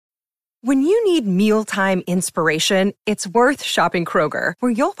When you need mealtime inspiration, it's worth shopping Kroger,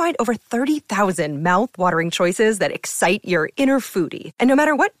 where you'll find over 30,000 mouth-watering choices that excite your inner foodie. And no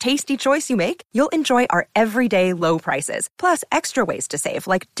matter what tasty choice you make, you'll enjoy our everyday low prices, plus extra ways to save,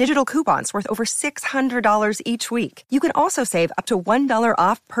 like digital coupons worth over $600 each week. You can also save up to $1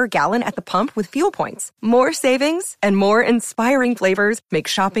 off per gallon at the pump with fuel points. More savings and more inspiring flavors make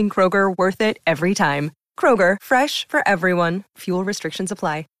shopping Kroger worth it every time. Kroger, fresh for everyone. Fuel restrictions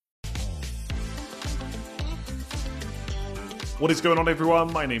apply. What is going on,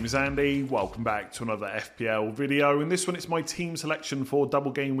 everyone? My name is Andy. Welcome back to another FPL video. In this one, it's my team selection for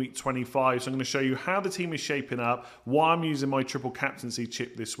double game week 25. So I'm going to show you how the team is shaping up, why I'm using my triple captaincy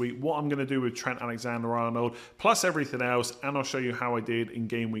chip this week, what I'm going to do with Trent Alexander-Arnold, plus everything else, and I'll show you how I did in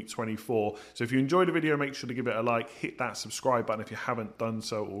game week 24. So if you enjoyed the video, make sure to give it a like, hit that subscribe button if you haven't done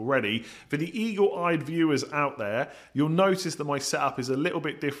so already. For the eagle-eyed viewers out there, you'll notice that my setup is a little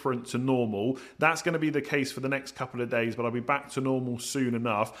bit different to normal. That's going to be the case for the next couple of days, but I'll be back to normal soon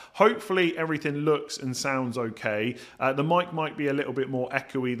enough. Hopefully everything looks and sounds okay. The mic might be a little bit more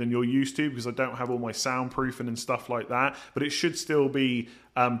echoey than you're used to because I don't have all my soundproofing and stuff like that, but it should still be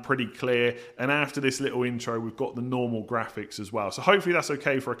pretty clear. And after this little intro, we've got the normal graphics as well. So hopefully that's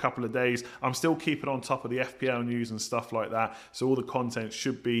okay for a couple of days. I'm still keeping on top of the FPL news and stuff like that, so all the content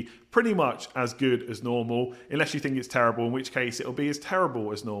should be pretty much as good as normal, unless you think it's terrible, in which case it'll be as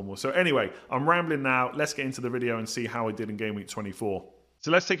terrible as normal. So anyway, I'm rambling now. Let's get into the video and see how I did in game week 24. So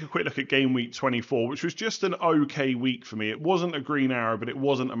let's take a quick look at game week 24, which was just an okay week for me. It wasn't a green arrow, but it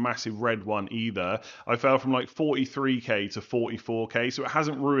wasn't a massive red one either. I fell from like 43k to 44k, so it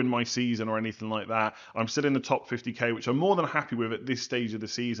hasn't ruined my season or anything like that. I'm still in the top 50k, which I'm more than happy with at this stage of the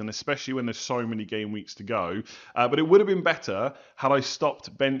season, especially when there's so many game weeks to go. But it would have been better had I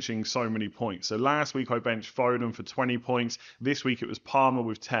stopped benching so many points. So last week I benched Foden for 20 points. This week it was Palmer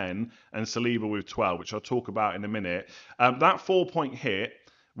with 10 and Saliba with 12, which I'll talk about in a minute. That 4-point hit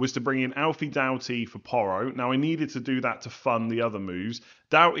was to bring in Alfie Doughty for Porro. Now, I needed to do that to fund the other moves.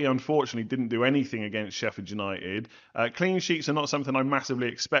 Doughty, unfortunately, didn't do anything against Sheffield United. Clean sheets are not something I massively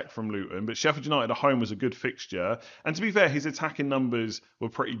expect from Luton, but Sheffield United at home was a good fixture. And to be fair, his attacking numbers were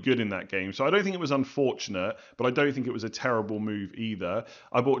pretty good in that game. So I don't think it was unfortunate, but I don't think it was a terrible move either.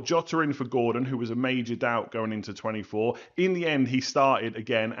 I bought Jota in for Gordon, who was a major doubt going into 24. In the end, he started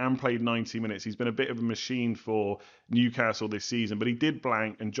again and played 90 minutes. He's been a bit of a machine for Newcastle this season, but he did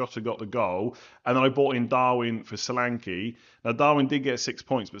blank and Jota got the goal. And then I bought in Darwin for Solanke. Now, Darwin did get 6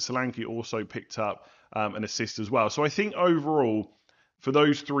 points, but Solanke also picked up an assist as well. So I think overall, for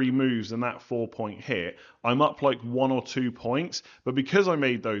those three moves and that 4-point hit, I'm up like 1 or 2 points. But because I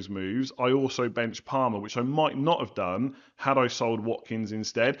made those moves, I also benched Palmer, which I might not have done had I sold Watkins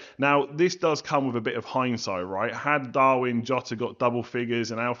instead. Now, this does come with a bit of hindsight, right? Had Darwin, Jota got double figures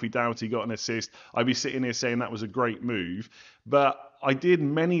and Alfie Doughty got an assist, I'd be sitting here saying that was a great move. But I did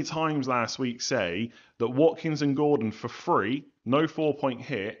many times last week say that Watkins and Gordon for free, no 4-point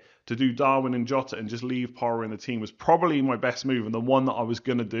hit, to do Darwin and Jota and just leave Porro in the team was probably my best move and the one that I was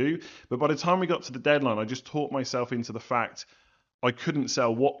going to do. But by the time we got to the deadline, I just talked myself into the fact I couldn't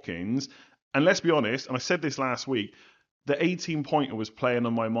sell Watkins. And let's be honest, and I said this last week, the 18-pointer was playing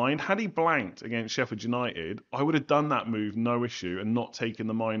on my mind. Had he blanked against Sheffield United, I would have done that move, no issue, and not taken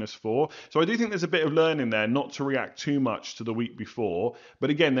the -4. So I do think there's a bit of learning there, not to react too much to the week before.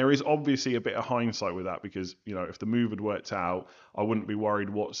 But again, there is obviously a bit of hindsight with that because, you know, if the move had worked out, I wouldn't be worried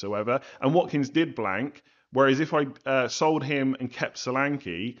whatsoever. And Watkins did blank, whereas if I sold him and kept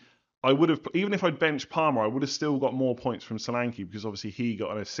Solanke, I would have, even if I'd benched Palmer, I would have still got more points from Solanke because obviously he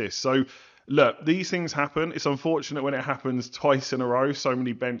got an assist. So look, these things happen. It's unfortunate when it happens twice in a row, so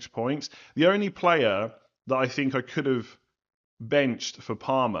many bench points. The only player that I think I could have benched for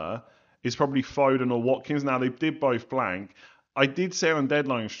Palmer is probably Foden or Watkins. Now, they did both blank. I did say on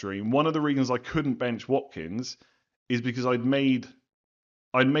Deadline Stream, one of the reasons I couldn't bench Watkins is because I'd made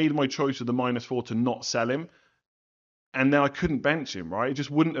my choice with the -4 to not sell him. And then I couldn't bench him, right? It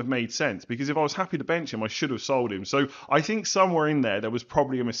just wouldn't have made sense because if I was happy to bench him, I should have sold him. So I think somewhere in there was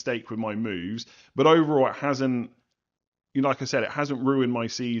probably a mistake with my moves. But overall, it hasn't, you know, like I said, it hasn't ruined my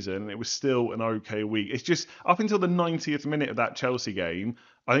season. It was still an okay week. It's just up until the 90th minute of that Chelsea game,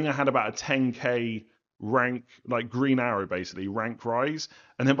 I think I had about a 10k rank, like green arrow basically, rank rise.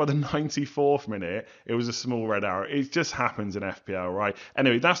 And then by the 94th minute, it was a small red arrow. It just happens in FPL, right?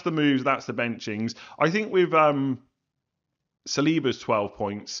 Anyway, that's the moves, that's the benchings. I think with Saliba's 12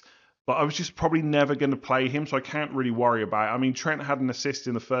 points, but I was just probably never going to play him, so I can't really worry about it. I mean, Trent had an assist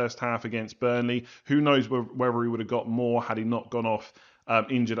in the first half against Burnley. Who knows whether he would have got more had he not gone off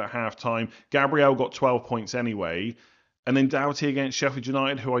injured at half-time. Gabriel got 12 points anyway. And then Doughty against Sheffield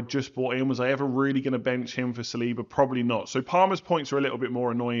United, who I just bought in. Was I ever really going to bench him for Saliba? Probably not. So Palmer's points are a little bit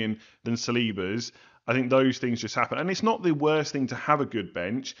more annoying than Saliba's. I think those things just happen. And it's not the worst thing to have a good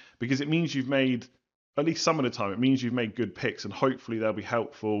bench because it means you've made, at least some of the time, it means you've made good picks and hopefully they'll be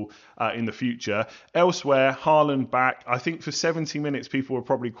helpful in the future. Elsewhere, Haaland back. I think for 70 minutes, people were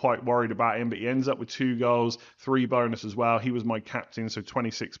probably quite worried about him, but he ends up with 2 goals, 3 bonus as well. He was my captain, so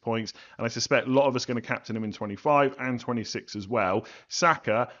 26 points. And I suspect a lot of us are going to captain him in 25 and 26 as well.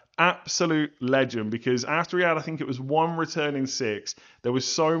 Saka, absolute legend, because after he had, I think it was 1 return in 6, there was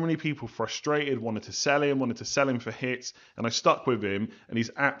so many people frustrated, wanted to sell him for hits, and I stuck with him, and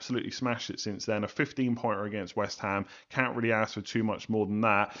he's absolutely smashed it since then. A 15-pointer against West Ham, can't really ask for too much more than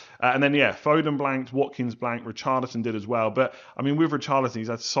that. And then, Foden blanked, Watkins blanked, Richarlison did as well, but I mean, with Richarlison, he's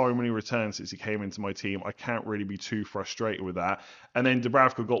had so many returns since he came into my team, I can't really be too frustrated with that. And then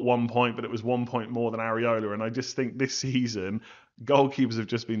Dubravka got 1 point, but it was 1 point more than Areola, and I just think this season, goalkeepers have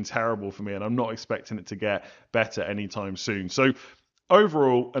just been terrible for me, and I'm not expecting it to get better anytime soon. So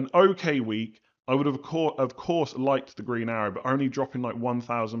overall, an okay week. I would have, of course, liked the green arrow, but only dropping like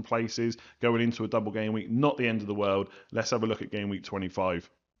 1,000 places going into a double game week, not the end of the world. Let's have a look at game week 25.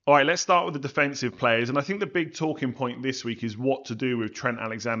 All right, let's start with the defensive players. And I think the big talking point this week is what to do with Trent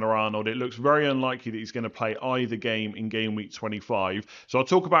Alexander-Arnold. It looks very unlikely that he's going to play either game in game week 25. So I'll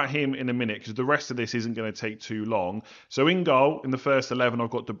talk about him in a minute because the rest of this isn't going to take too long. So in goal, in the first 11,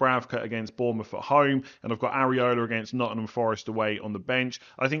 I've got Dubravka against Bournemouth at home, and I've got Areola against Nottingham Forest away on the bench.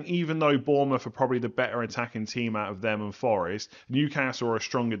 I think even though Bournemouth are probably the better attacking team out of them and Forest, Newcastle are a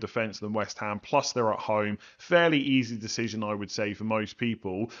stronger defence than West Ham, plus they're at home. Fairly easy decision, I would say, for most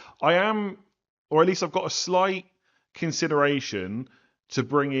people. I am, or at least I've got a slight consideration to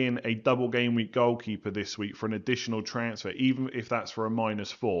bring in a double game week goalkeeper this week for an additional transfer, even if that's for a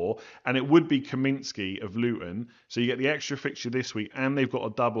 -4. And it would be Kaminsky of Luton. So you get the extra fixture this week and they've got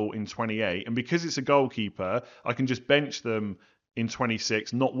a double in 28. And because it's a goalkeeper, I can just bench them in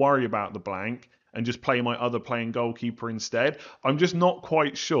 26, not worry about the blank, and just play my other playing goalkeeper instead. I'm just not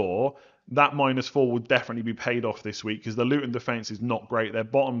quite sure that -4 would definitely be paid off this week because the Luton defence is not great. They're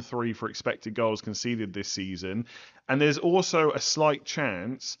bottom 3 for expected goals conceded this season. And there's also a slight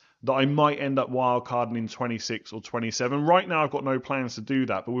chance that I might end up wildcarding in 26 or 27. Right now, I've got no plans to do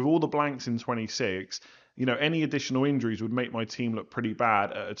that. But with all the blanks in 26, any additional injuries would make my team look pretty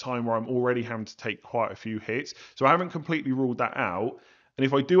bad at a time where I'm already having to take quite a few hits. So I haven't completely ruled that out. And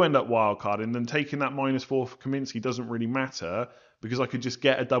if I do end up wildcarding, then taking that -4 for Kaminsky doesn't really matter because I could just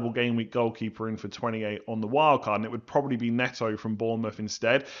get a double game week goalkeeper in for 28 on the wildcard, and it would probably be Neto from Bournemouth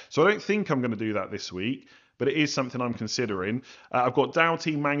instead. So I don't think I'm going to do that this week, but it is something I'm considering. I've got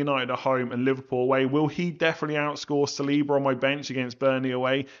Doughty, Man United at home and Liverpool away. Will he definitely outscore Saliba on my bench against Burnley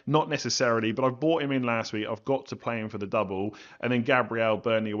away? Not necessarily, but I've bought him in last week. I've got to play him for the double. And then Gabriel,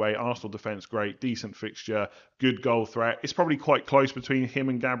 Burnley away. Arsenal defence great, decent fixture, good goal threat. It's probably quite close between him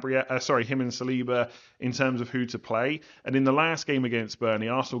and him and Saliba in terms of who to play. And in the last game against Burnley,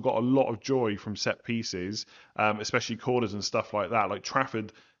 Arsenal got a lot of joy from set pieces, especially corners and stuff like that. Like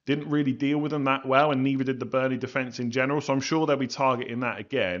Trafford didn't really deal with them that well, and neither did the Burnley defence in general. So I'm sure they'll be targeting that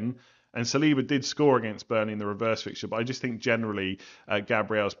again. And Saliba did score against Burnley in the reverse fixture, but I just think generally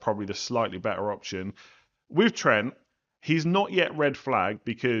Gabriel's probably the slightly better option. With Trent, he's not yet red flagged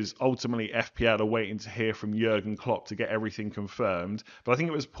because ultimately FPL are waiting to hear from Jurgen Klopp to get everything confirmed. But I think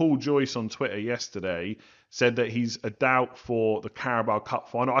it was Paul Joyce on Twitter yesterday said that he's a doubt for the Carabao Cup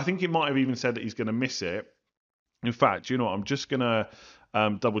final. I think it might have even said that he's going to miss it. In fact, you know what? I'm just going to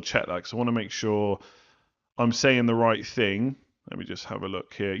double check that because I want to make sure I'm saying the right thing. Let me just have a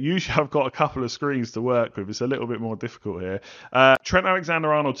look here. Usually I've got a couple of screens to work with. It's a little bit more difficult here. Trent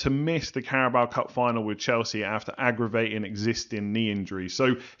Alexander-Arnold to miss the Carabao Cup final with Chelsea after aggravating existing knee injury.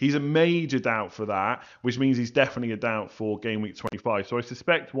 So he's a major doubt for that, which means he's definitely a doubt for game week 25. So I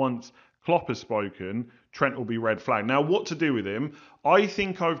suspect once Klopp has spoken, Trent will be red flag. Now, what to do with him? I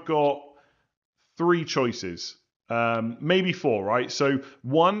think I've got 3 choices. Maybe 4, right? So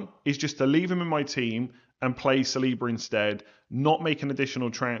one is just to leave him in my team and play Saliba instead, not make an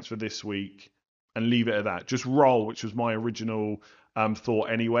additional transfer this week and leave it at that. Just roll, which was my original thought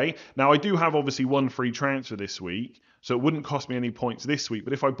anyway. Now, I do have obviously 1 free transfer this week, so it wouldn't cost me any points this week.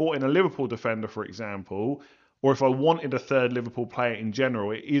 But if I bought in a Liverpool defender, for example, or if I wanted a third Liverpool player in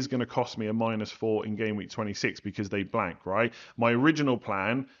general, it is going to cost me a -4 in game week 26 because they blank, right? My original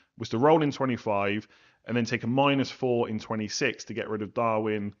plan was to roll in 25 and then take a -4 in 26 to get rid of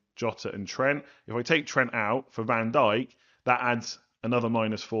Darwin, Jota and Trent. If I take Trent out for Van Dijk, that adds another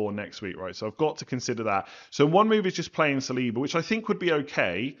 -4 next week, right? So I've got to consider that. So one move is just playing Saliba, which I think would be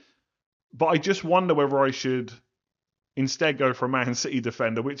okay, but I just wonder whether I should instead go for a Man City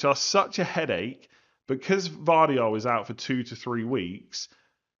defender, which are such a headache. Because Vardio is out for 2 to 3 weeks,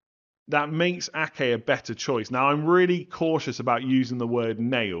 that makes Ake a better choice. Now, I'm really cautious about using the word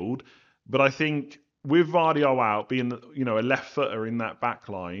nailed, but I think with Vardio out, being a left footer in that back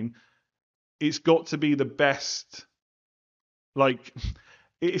line, it's got to be the best.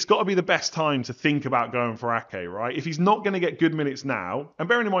 It's got to be the best time to think about going for Ake, right? If he's not going to get good minutes now, and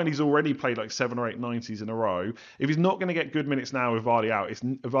bearing in mind he's already played like 7 or 8 90s in a row, if he's not going to get good minutes now with Vardy out,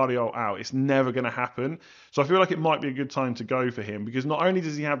 it's never going to happen. So I feel like it might be a good time to go for him, because not only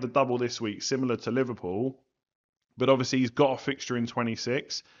does he have the double this week, similar to Liverpool, but obviously he's got a fixture in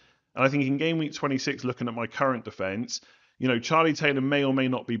 26. And I think in game week 26, looking at my current defence, Charlie Taylor may or may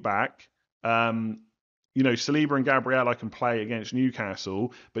not be back. Saliba and Gabriel I can play against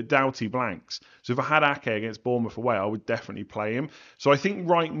Newcastle, but Doughty blanks. So if I had Ake against Bournemouth away, I would definitely play him. So I think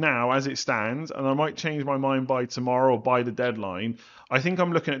right now, as it stands, and I might change my mind by tomorrow or by the deadline, I think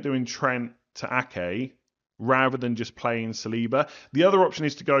I'm looking at doing Trent to Ake rather than just playing Saliba. The other option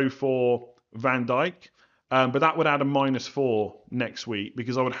is to go for Van Dijk, but that would add a -4 next week,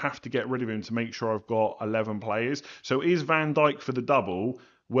 because I would have to get rid of him to make sure I've got 11 players. So is Van Dijk for the double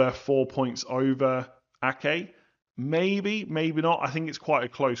worth 4 points over Ake? Maybe, maybe not. I think it's quite a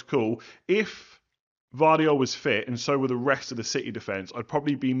close call. If Vardio was fit and so were the rest of the City defence, I'd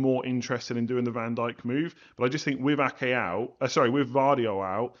probably be more interested in doing the Van Dijk move. But I just think with with Vardio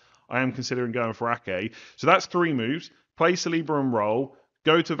out, I am considering going for Ake. So that's 3 moves. Play Saliba and roll.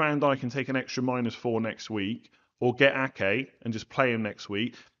 Go to Van Dijk and take an extra -4 next week. Or get Ake and just play him next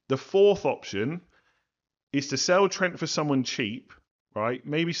week. The fourth option is to sell Trent for someone cheap, right?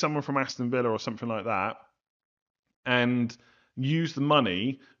 Maybe someone from Aston Villa or something like that, and use the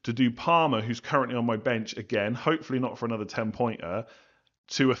money to do Palmer, who's currently on my bench again, hopefully not for another 10-pointer,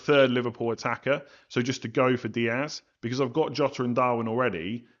 to a third Liverpool attacker. So just to go for Diaz, because I've got Jota and Darwin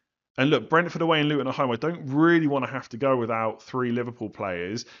already. And look, Brentford away and Luton at home, I don't really want to have to go without 3 Liverpool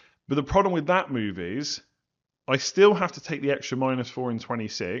players. But the problem with that move is I still have to take the extra -4 in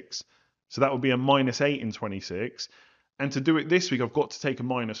 26. So that would be a -8 in 26. And to do it this week, I've got to take a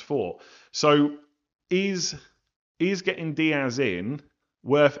 -4. So is getting Diaz in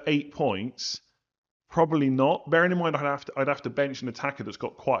worth 8 points? Probably not. Bearing in mind I'd have to bench an attacker that's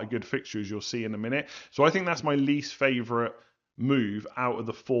got quite a good fixture, as you'll see in a minute. So I think that's my least favourite move out of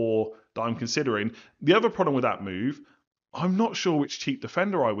the 4 that I'm considering. The other problem with that move, I'm not sure which cheap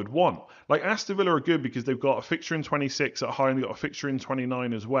defender I would want. Like, Aston Villa are good because they've got a fixture in 26 at home, and they've got a fixture in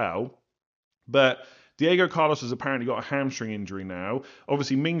 29 as well. But Diego Carlos has apparently got a hamstring injury now.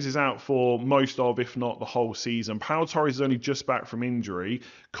 Obviously, Mings is out for most of, if not the whole season. Pau Torres is only just back from injury.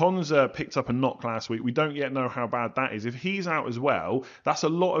 Konza picked up a knock last week. We don't yet know how bad that is. If he's out as well, that's a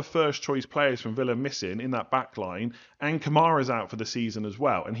lot of first-choice players from Villa missing in that back line. And Kamara's out for the season as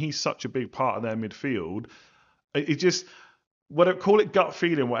well. And he's such a big part of their midfield. It just... call it gut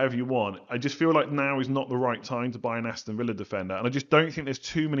feeling, whatever you want. I just feel like now is not the right time to buy an Aston Villa defender. And I just don't think there's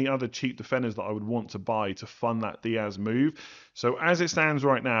too many other cheap defenders that I would want to buy to fund that Diaz move. So as it stands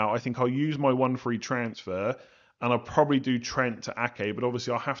right now, I think I'll use my 1 free transfer and I'll probably do Trent to Ake. But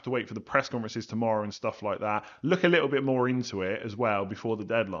obviously I'll have to wait for the press conferences tomorrow and stuff like that. Look a little bit more into it as well before the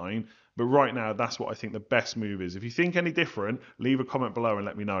deadline. But right now, that's what I think the best move is. If you think any different, leave a comment below and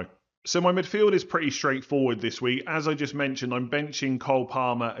let me know. So my midfield is pretty straightforward this week. As I just mentioned, I'm benching Cole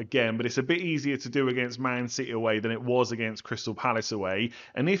Palmer again, but it's a bit easier to do against Man City away than it was against Crystal Palace away.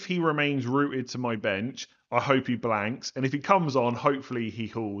 And if he remains rooted to my bench, I hope he blanks. And if he comes on, hopefully he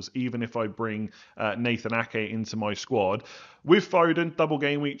hauls, even if I bring Nathan Ake into my squad. With Foden, double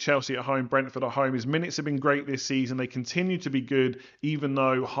game week, Chelsea at home, Brentford at home. His minutes have been great this season. They continue to be good, even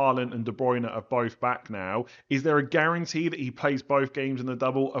though Haaland and De Bruyne are both back now. Is there a guarantee that he plays both games in the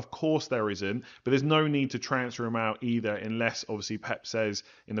double? Of course there isn't, but there's no need to transfer him out either, unless obviously Pep says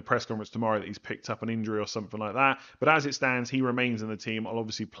in the press conference tomorrow that he's picked up an injury or something like that. But as it stands, he remains in the team. I'll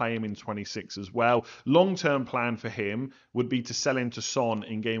obviously play him in 26 as well. Long-term plan for him would be to sell him to Son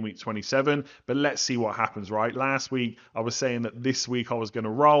in game week 27, but let's see what happens, right? Last week, I was saying that this week I was going to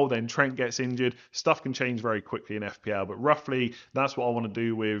roll, then Trent gets injured. Stuff can change very quickly in FPL, but roughly that's what I want to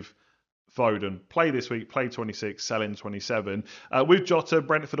do with Foden. Play this week, play 26, sell in 27. With Jota,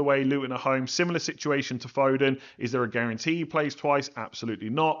 Brentford away, Luton at home. Similar situation to Foden. Is there a guarantee he plays twice? Absolutely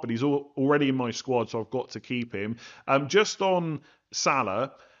not, but he's already in my squad, so I've got to keep him. Just on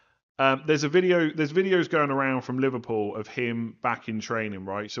Salah, there's videos going around from Liverpool of him back in training,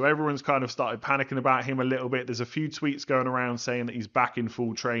 right? So everyone's kind of started panicking about him a little bit. There's a few tweets going around saying that he's back in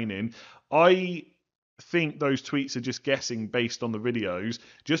full training. I think those tweets are just guessing based on the videos.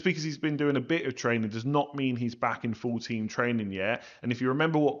 Just because he's been doing a bit of training does not mean he's back in full team training yet. And if you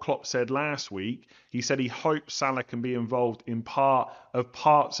remember what Klopp said last week, he said he hopes Salah can be involved in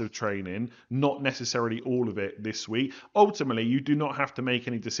parts of training, not necessarily all of it this week. Ultimately, you do not have to make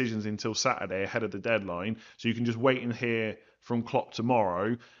any decisions until Saturday ahead of the deadline, so you can just wait and hear from Klopp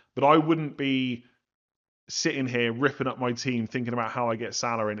tomorrow. But I wouldn't be sitting here ripping up my team thinking about how I get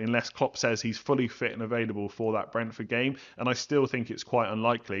Salah in unless Klopp says he's fully fit and available for that Brentford game, and I still think it's quite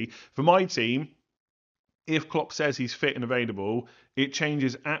unlikely. For my team, if Klopp says he's fit and available, it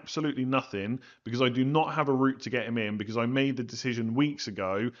changes absolutely nothing because I do not have a route to get him in because I made the decision weeks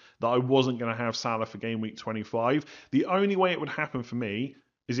ago that I wasn't going to have Salah for game week 25. The only way it would happen for me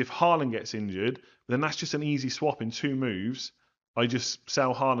is if Haaland gets injured, then that's just an easy swap in 2 moves. I just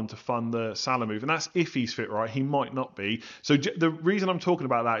sell Haaland to fund the Salah move. And that's if he's fit, right? He might not be. So the reason I'm talking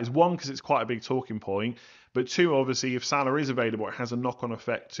about that is, one, because it's quite a big talking point. But 2, obviously, if Salah is available, it has a knock-on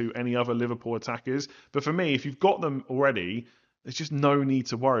effect to any other Liverpool attackers. But for me, if you've got them already, there's just no need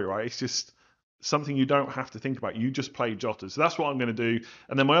to worry, right? It's just something you don't have to think about. You just play Jota. So that's what I'm going to do.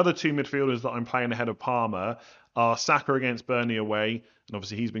 And then my other 2 midfielders that I'm playing ahead of Palmer are Saka against Burnley away. And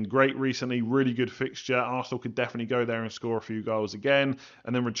obviously he's been great recently, really good fixture. Arsenal could definitely go there and score a few goals again.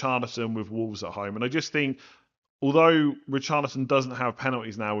 And then Richarlison with Wolves at home. And I just think, although Richarlison doesn't have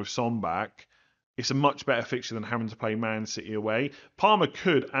penalties now with Son back, it's a much better fixture than having to play Man City away. Palmer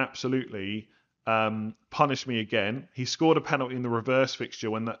could absolutely punish me again. He scored a penalty in the reverse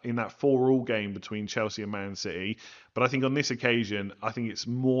fixture in that 4-4 game between Chelsea and Man City. But I think on this occasion, I think it's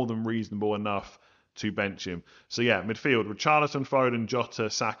more than reasonable enough to bench him. So yeah, midfield, Richarlison, Foden, Jota,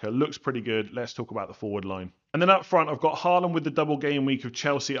 Saka, looks pretty good. Let's talk about the forward line. And then up front, I've got Haaland with the double game week of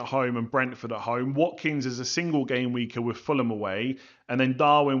Chelsea at home and Brentford at home. Watkins is a single game weeker with Fulham away. And then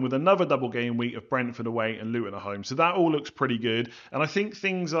Darwin with another double game week of Brentford away and Luton at home. So that all looks pretty good. And I think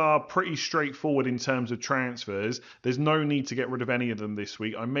things are pretty straightforward in terms of transfers. There's no need to get rid of any of them this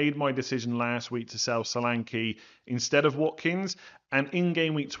week. I made my decision last week to sell Solanke instead of Watkins. And in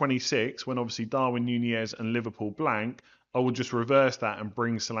game week 26, when obviously Darwin, Nunez and Liverpool blank, I will just reverse that and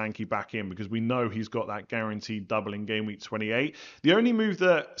bring Solanke back in because we know he's got that guaranteed double in game week 28. The only move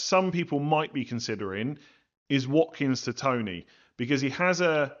that some people might be considering is Watkins to Toney because he has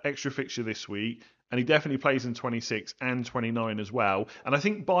an extra fixture this week and he definitely plays in 26 and 29 as well. And I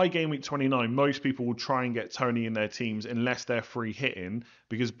think by game week 29, most people will try and get Toney in their teams unless they're free hitting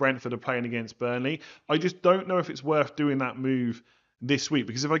because Brentford are playing against Burnley. I just don't know if it's worth doing that move this week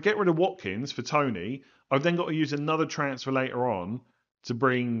because if I get rid of Watkins for Toney, I've then got to use another transfer later on to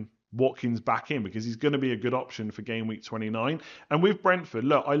bring Watkins back in because he's going to be a good option for game week 29. And with Brentford,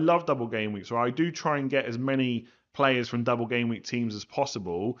 look, I love double game weeks, so I do try and get as many players from double game week teams as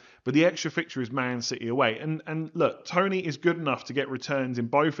possible, but the extra fixture is Man City away. And look, Toney is good enough to get returns in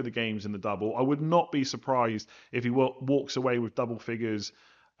both of the games in the double. I would not be surprised if he walks away with double figures,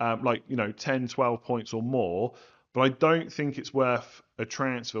 10, 12 points or more, but I don't think it's worth a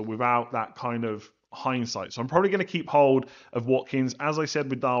transfer without that kind of hindsight. So I'm probably going to keep hold of Watkins. As I said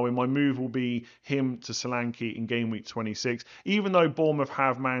with Darwin, my move will be him to Solanke in game week 26. Even though Bournemouth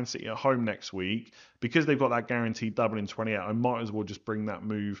have Man City at home next week, because they've got that guaranteed double in 28, I might as well just bring that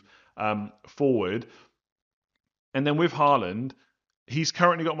move forward. And then with Haaland, he's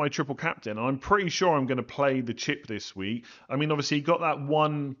currently got my triple captain, and I'm pretty sure I'm going to play the chip this week. I mean, obviously, he got that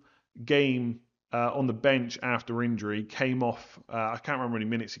one game on the bench after injury, came off, I can't remember how many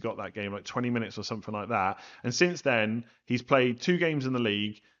minutes he got that game, like 20 minutes or something like that. And since then, he's played 2 games in the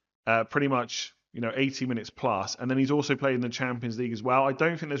league, pretty much 80 minutes plus. And then he's also played in the Champions League as well. I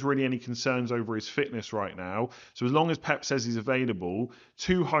don't think there's really any concerns over his fitness right now. So as long as Pep says he's available,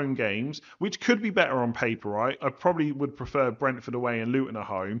 2 home games, which could be better on paper, right? I probably would prefer Brentford away and Luton at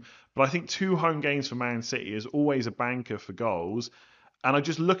home. But I think 2 home games for Man City is always a banker for goals. And I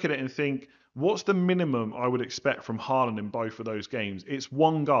just look at it and think, what's the minimum I would expect from Haaland in both of those games? It's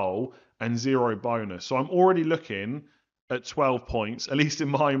 1 goal and 0 bonus. So I'm already looking at 12 points, at least in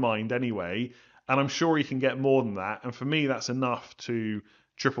my mind anyway. And I'm sure he can get more than that. And for me, that's enough to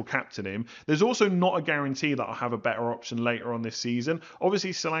triple captain him. There's also not a guarantee that I'll have a better option later on this season.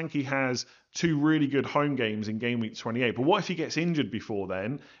 Obviously, Solanke has 2 really good home games in game week 28. But what if he gets injured before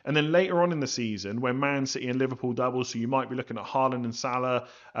then? And then later on in the season, when Man City and Liverpool double, so you might be looking at Haaland and Salah,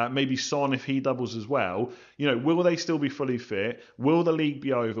 maybe Son if he doubles as well. Will they still be fully fit? Will the league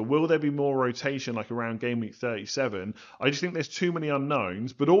be over? Will there be more rotation like around game week 37? I just think there's too many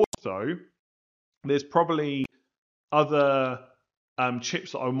unknowns. But also, there's probably other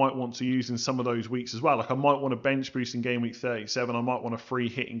chips that I might want to use in some of those weeks as well. Like I might want a bench boost in game week 37. I might want a free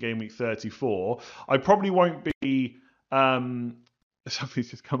hit in game week 34. I probably won't be... something's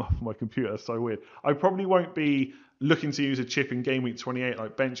just come up on my computer. That's so weird. I probably won't be looking to use a chip in game week 28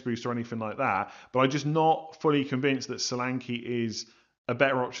 like bench boost or anything like that. But I'm just not fully convinced that Solanke is a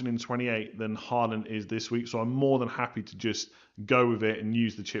better option in 28 than Haaland is this week. So I'm more than happy to just go with it and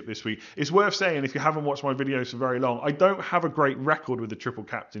use the chip this week. It's worth saying, if you haven't watched my videos for very long, I don't have a great record with the triple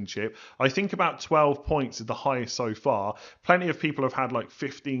captain chip. I think about 12 points is the highest so far. Plenty of people have had like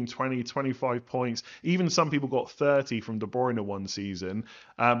 15, 20, 25 points. Even some people got 30 from De Bruyne one season.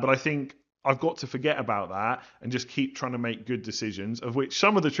 But I think I've got to forget about that and just keep trying to make good decisions, of which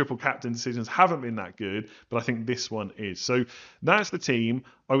some of the triple captain decisions haven't been that good, but I think this one is. So that's the team.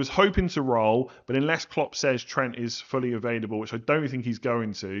 I was hoping to roll, but unless Klopp says Trent is fully available, which I don't think he's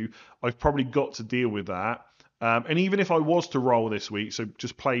going to, I've probably got to deal with that. And even if I was to roll this week, so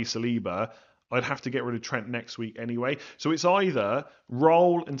just play Saliba, I'd have to get rid of Trent next week anyway. So it's either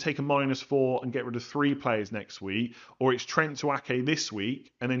roll and take a -4 and get rid of 3 players next week, or it's Trent to Ake this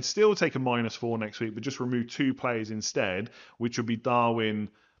week and then still take a -4 next week, but just remove 2 players instead, which would be Darwin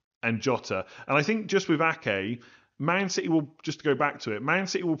and Jota. And I think just with Ake, Man City will, just to go back to it, Man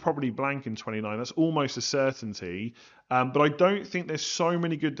City will probably blank in 29. That's almost a certainty. But I don't think there's so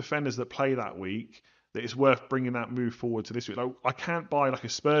many good defenders that play that week that it's worth bringing that move forward to this week. Like, I can't buy like a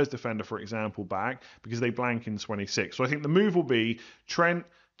Spurs defender, for example, back because they blank in 26. So I think the move will be Trent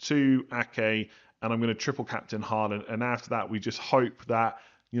to Ake, and I'm going to triple captain Haaland. And after that, we just hope that,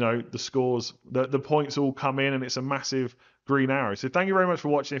 you know, the scores, the points all come in and it's a massive green arrow. So thank you very much for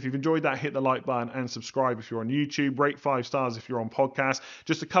watching. If you've enjoyed that, hit the like button and subscribe if you're on YouTube. Rate 5 stars if you're on podcast.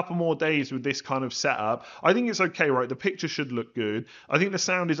 Just a couple more days with this kind of setup. I think it's okay, right? The picture should look good. I think the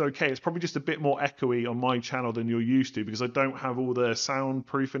sound is okay. It's probably just a bit more echoey on my channel than you're used to because I don't have all the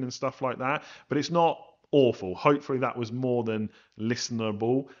soundproofing and stuff like that. But it's not awful. Hopefully that was more than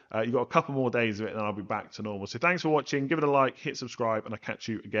listenable. You've got a couple more days of it and then I'll be back to normal. So thanks for watching. Give it a like, hit subscribe, and I'll catch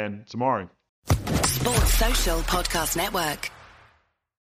you again tomorrow. Sports Social Podcast Network.